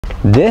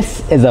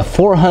This is a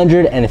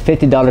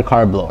 $450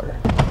 carb blower.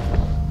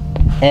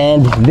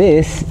 And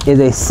this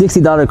is a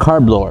 $60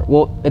 carb blower.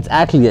 Well, it's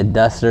actually a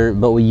duster,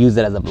 but we use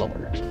it as a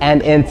blower.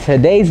 And in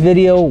today's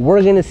video,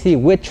 we're gonna see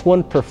which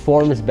one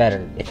performs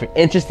better. If you're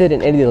interested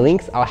in any of the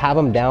links, I'll have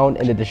them down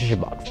in the description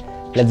box.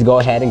 Let's go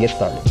ahead and get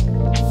started.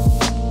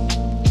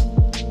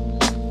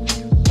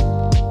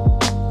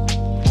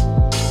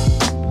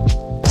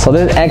 So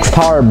this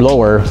X-Power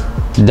blower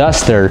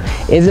duster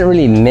isn't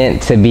really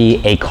meant to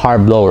be a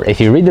carb blower. If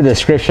you read the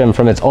description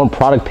from its own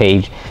product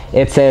page,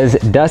 it says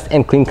dust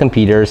and clean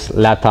computers,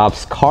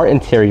 laptops, car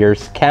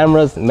interiors,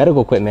 cameras,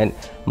 medical equipment,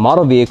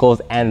 model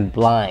vehicles, and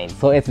blinds.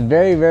 So it's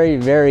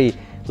very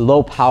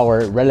low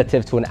power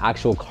relative to an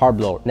actual carb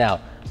blower. Now,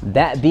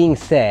 that being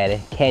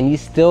said, can you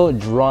still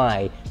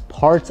dry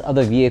parts of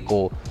the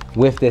vehicle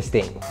with this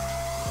thing?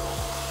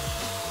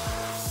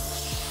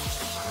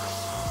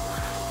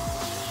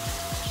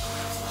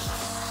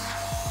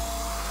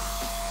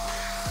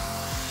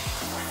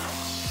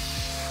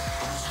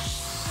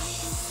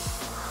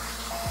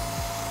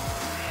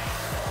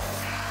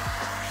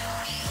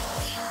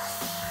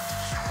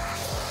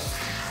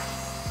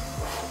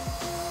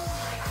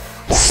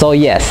 So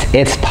yes,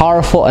 it's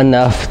powerful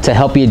enough to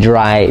help you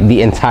dry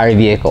the entire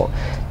vehicle.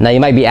 Now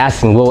you might be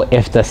asking, well,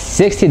 if the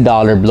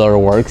 $60 blower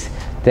works,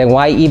 then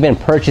why even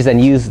purchase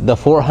and use the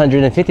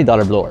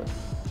 $450 blower?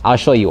 I'll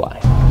show you why.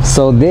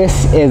 So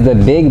this is the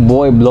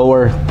BigBoi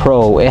Blower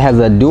Pro. It has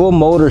a dual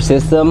motor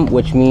system,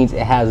 which means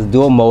it has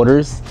dual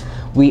motors.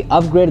 We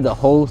upgraded the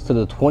hose to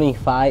the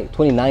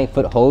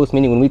 29-foot hose,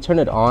 meaning when we turn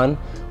it on,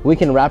 we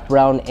can wrap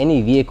around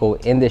any vehicle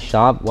in this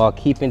shop while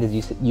keeping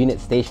this unit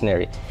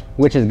stationary,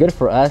 which is good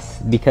for us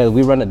because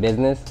we run a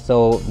business.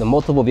 So the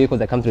multiple vehicles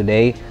that come through the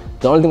day,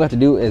 the only thing we have to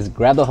do is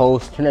grab the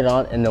hose, turn it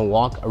on, and then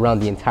walk around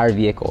the entire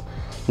vehicle.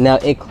 Now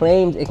it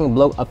claims it can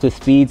blow up to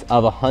speeds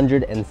of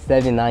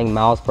 179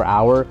 miles per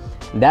hour.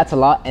 That's a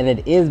lot, and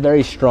it is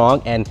very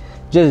strong, and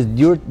just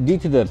due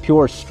to the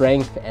pure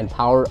strength and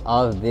power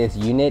of this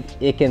unit,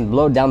 it can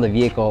blow down the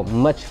vehicle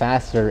much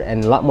faster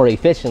and a lot more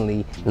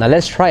efficiently. Now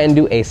let's try and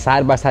do a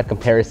side-by-side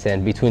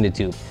comparison between the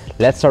two.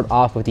 Let's start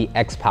off with the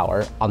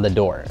X-Power on the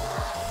door.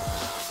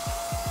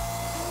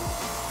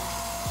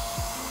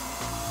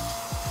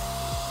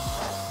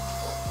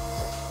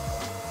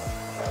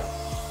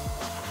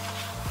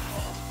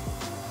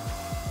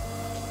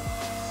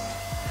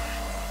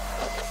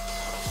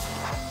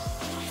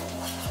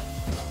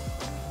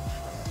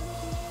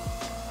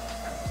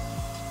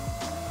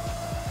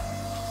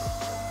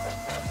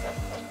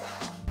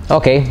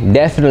 Okay,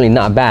 definitely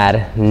not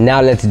bad. Now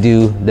let's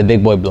do the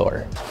BigBoi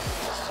blower.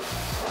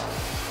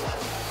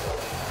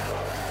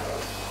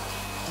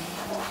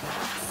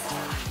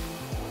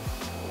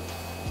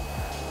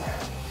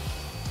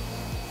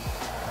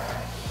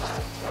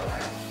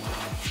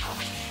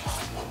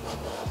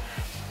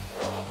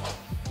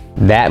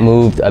 That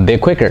moved a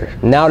bit quicker.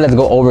 Now let's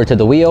go over to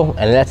the wheel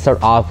and let's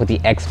start off with the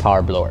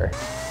X-Power blower.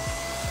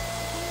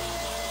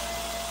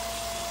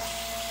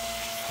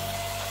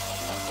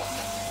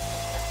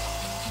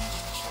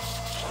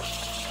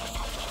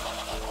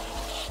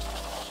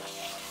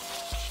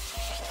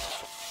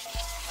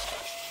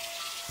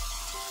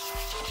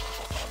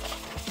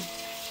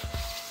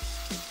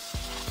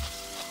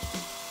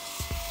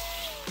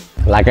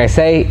 Like I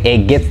say,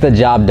 it gets the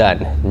job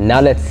done.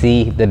 Now let's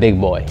see the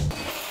BigBoi.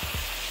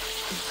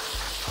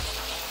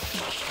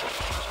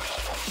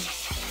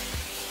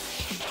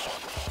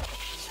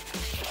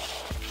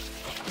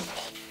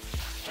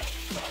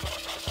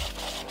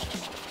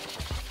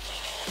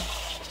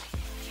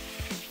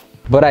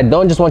 But I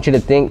don't just want you to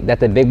think that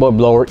the BigBoi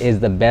blower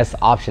is the best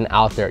option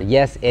out there.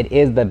 Yes, it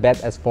is the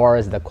best as far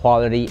as the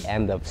quality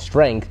and the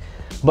strength,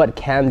 but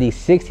can the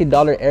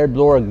 $60 air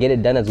blower get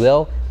it done as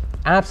well?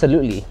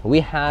 Absolutely. We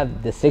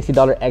have the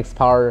 $60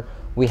 X-Power,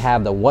 we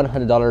have the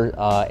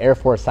 $100 Air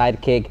Force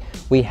Sidekick,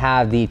 we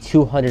have the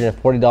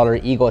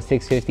 $240 Eagle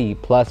 650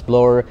 Plus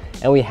blower,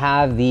 and we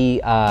have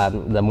the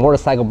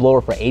motorcycle blower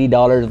for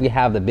 $80. We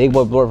have the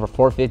BigBoi blower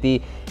for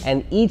 $450,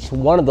 and each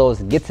one of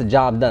those gets the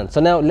job done.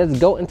 So now let's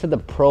go into the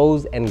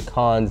pros and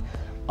cons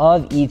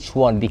of each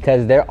one,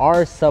 because there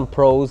are some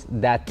pros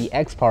that the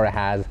X-Power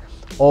has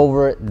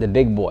over the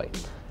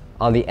BigBoi.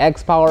 On the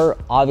X-Power,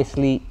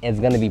 obviously, it's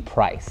gonna be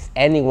price.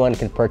 Anyone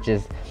can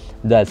purchase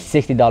the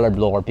 $60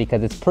 blower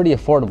because it's pretty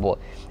affordable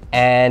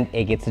and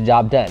it gets the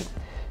job done.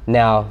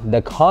 Now,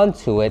 the con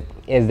to it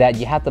is that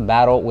you have to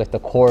battle with the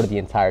cord the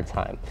entire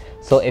time.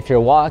 So if you're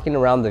walking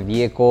around the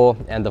vehicle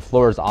and the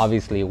floor is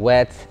obviously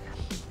wet,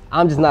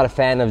 I'm just not a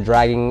fan of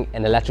dragging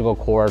an electrical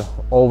cord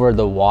over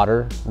the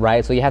water,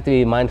 right? So you have to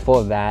be mindful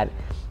of that.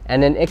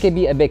 And then it can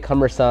be a bit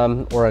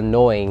cumbersome or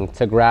annoying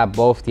to grab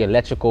both the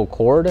electrical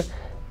cord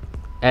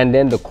and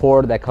then the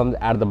cord that comes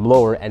out of the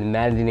blower and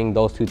managing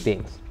those two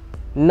things.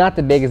 Not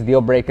the biggest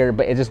deal breaker,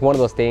 but it's just one of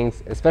those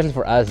things, especially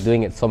for us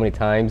doing it so many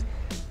times,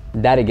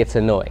 that it gets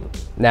annoying.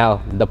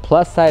 Now, the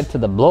plus side to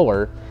the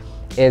blower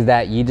is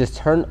that you just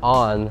turn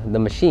on the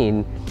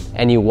machine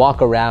and you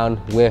walk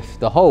around with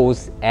the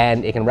hose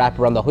and it can wrap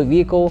around the whole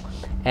vehicle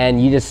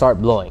and you just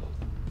start blowing.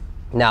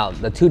 Now,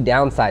 the two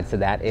downsides to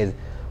that is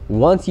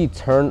once you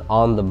turn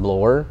on the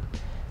blower,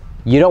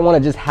 you don't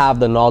want to just have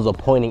the nozzle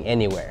pointing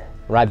anywhere,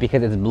 right?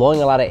 Because it's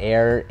blowing a lot of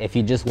air. If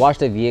you just wash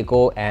the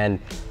vehicle and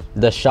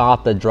the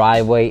shop, the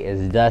driveway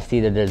is dusty,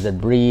 there's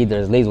debris,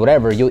 there's leaves,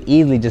 whatever, you'll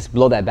easily just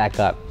blow that back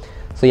up.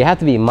 So you have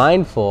to be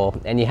mindful,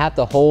 and you have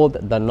to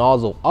hold the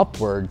nozzle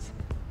upwards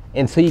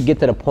until you get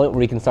to the point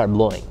where you can start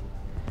blowing.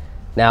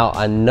 Now,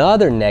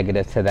 another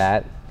negative to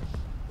that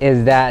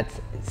is that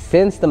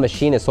since the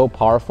machine is so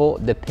powerful,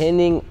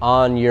 depending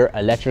on your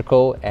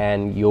electrical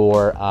and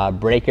your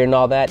breaker and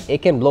all that,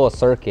 it can blow a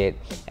circuit,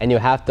 and you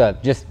have to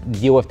just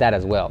deal with that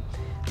as well.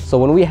 So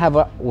when we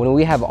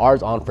have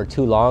ours on for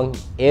too long,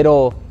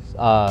 it'll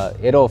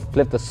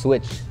flip the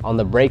switch on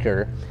the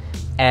breaker,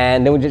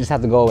 and then we just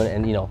have to go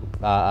and you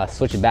know,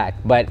 switch it back.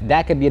 But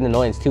that could be an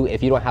annoyance too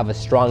if you don't have a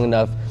strong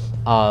enough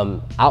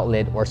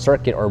outlet or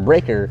circuit or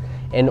breaker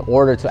in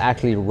order to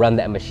actually run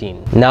that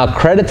machine. Now,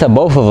 credit to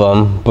both of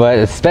them, but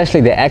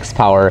especially the X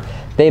Power,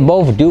 they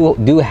both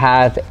do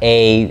have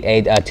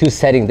a two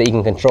settings that you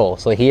can control.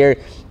 So here,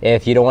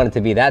 if you don't want it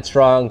to be that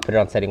strong, put it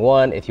on setting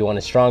 1. If you want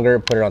it stronger,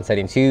 put it on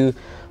setting 2.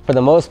 For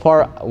the most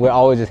part, we're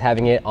always just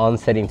having it on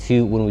setting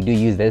 2 when we do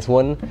use this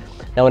one.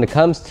 Now, when it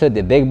comes to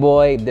the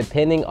BigBoi,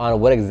 depending on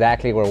what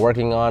exactly we're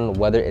working on,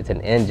 whether it's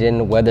an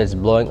engine, whether it's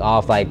blowing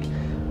off like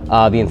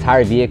the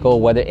entire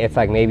vehicle, whether it's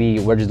like maybe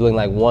we're just doing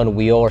like one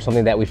wheel or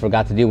something that we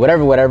forgot to do,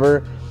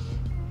 whatever,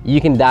 you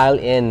can dial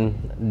in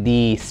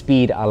the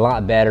speed a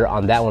lot better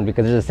on that one,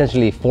 because there's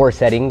essentially 4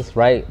 settings,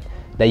 right,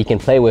 that you can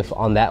play with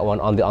on that one,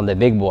 on the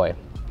BigBoi.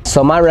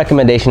 So my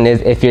recommendation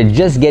is, if you're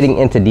just getting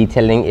into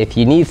detailing, if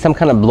you need some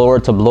kind of blower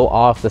to blow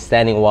off the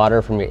standing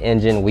water from your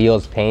engine,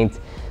 wheels, paint,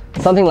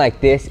 something like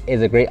this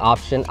is a great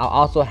option. I'll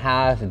also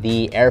have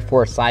the Air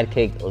Force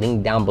Sidekick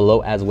linked down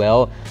below as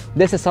well.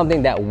 This is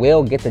something that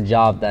will get the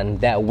job done,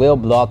 that will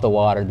blow out the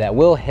water, that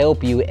will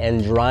help you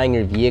in drying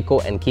your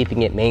vehicle and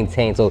keeping it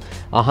maintained. So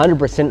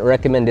 100%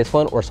 recommend this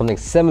one or something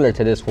similar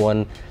to this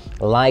one,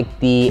 like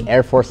the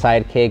Air Force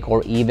Sidekick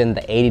or even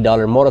the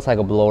 $80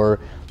 motorcycle blower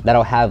that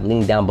I'll have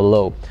linked down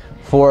below.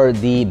 For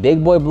the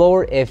BigBoi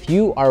blower, if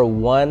you are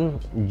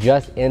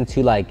just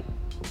into like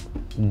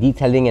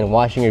detailing and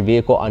washing your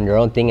vehicle on your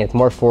own thing, it's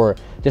more for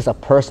just a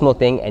personal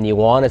thing, and you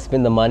want to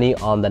spend the money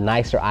on the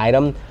nicer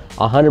item,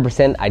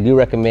 100% I do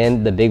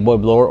recommend the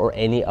BigBoi blower or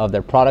any of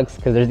their products,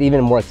 because there's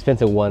even more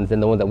expensive ones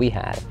than the ones that we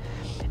had.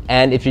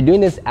 And if you're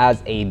doing this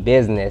as a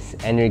business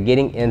and you're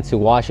getting into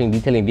washing,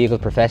 detailing vehicles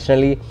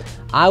professionally,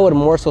 I would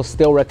more so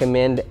still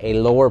recommend a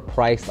lower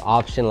priced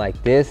option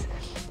like this,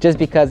 just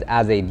because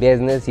as a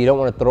business, you don't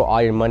want to throw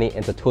all your money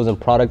into tools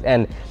and products.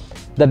 And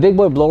the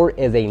BigBoi blower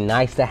is a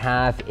nice to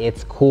have,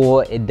 it's cool,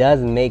 it does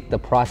make the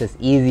process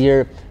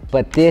easier,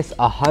 but this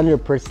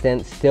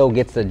 100% still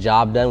gets the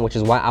job done, which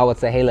is why I would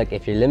say, hey, look,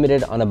 if you're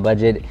limited on a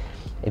budget,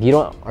 if you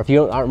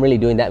aren't really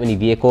doing that many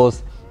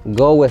vehicles,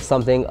 go with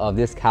something of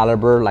this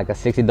caliber, like a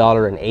 $60,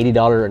 an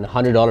 $80, and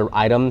 $100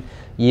 item.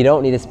 You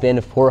don't need to spend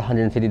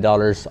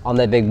 $450 on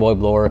that BigBoi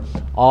blower.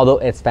 Although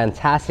it's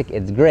fantastic,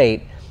 it's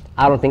great,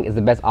 I don't think it's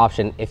the best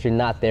option if you're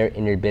not there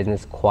in your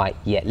business quite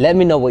yet. Let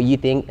me know what you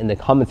think in the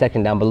comment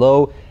section down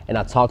below, and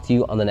I'll talk to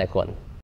you on the next one.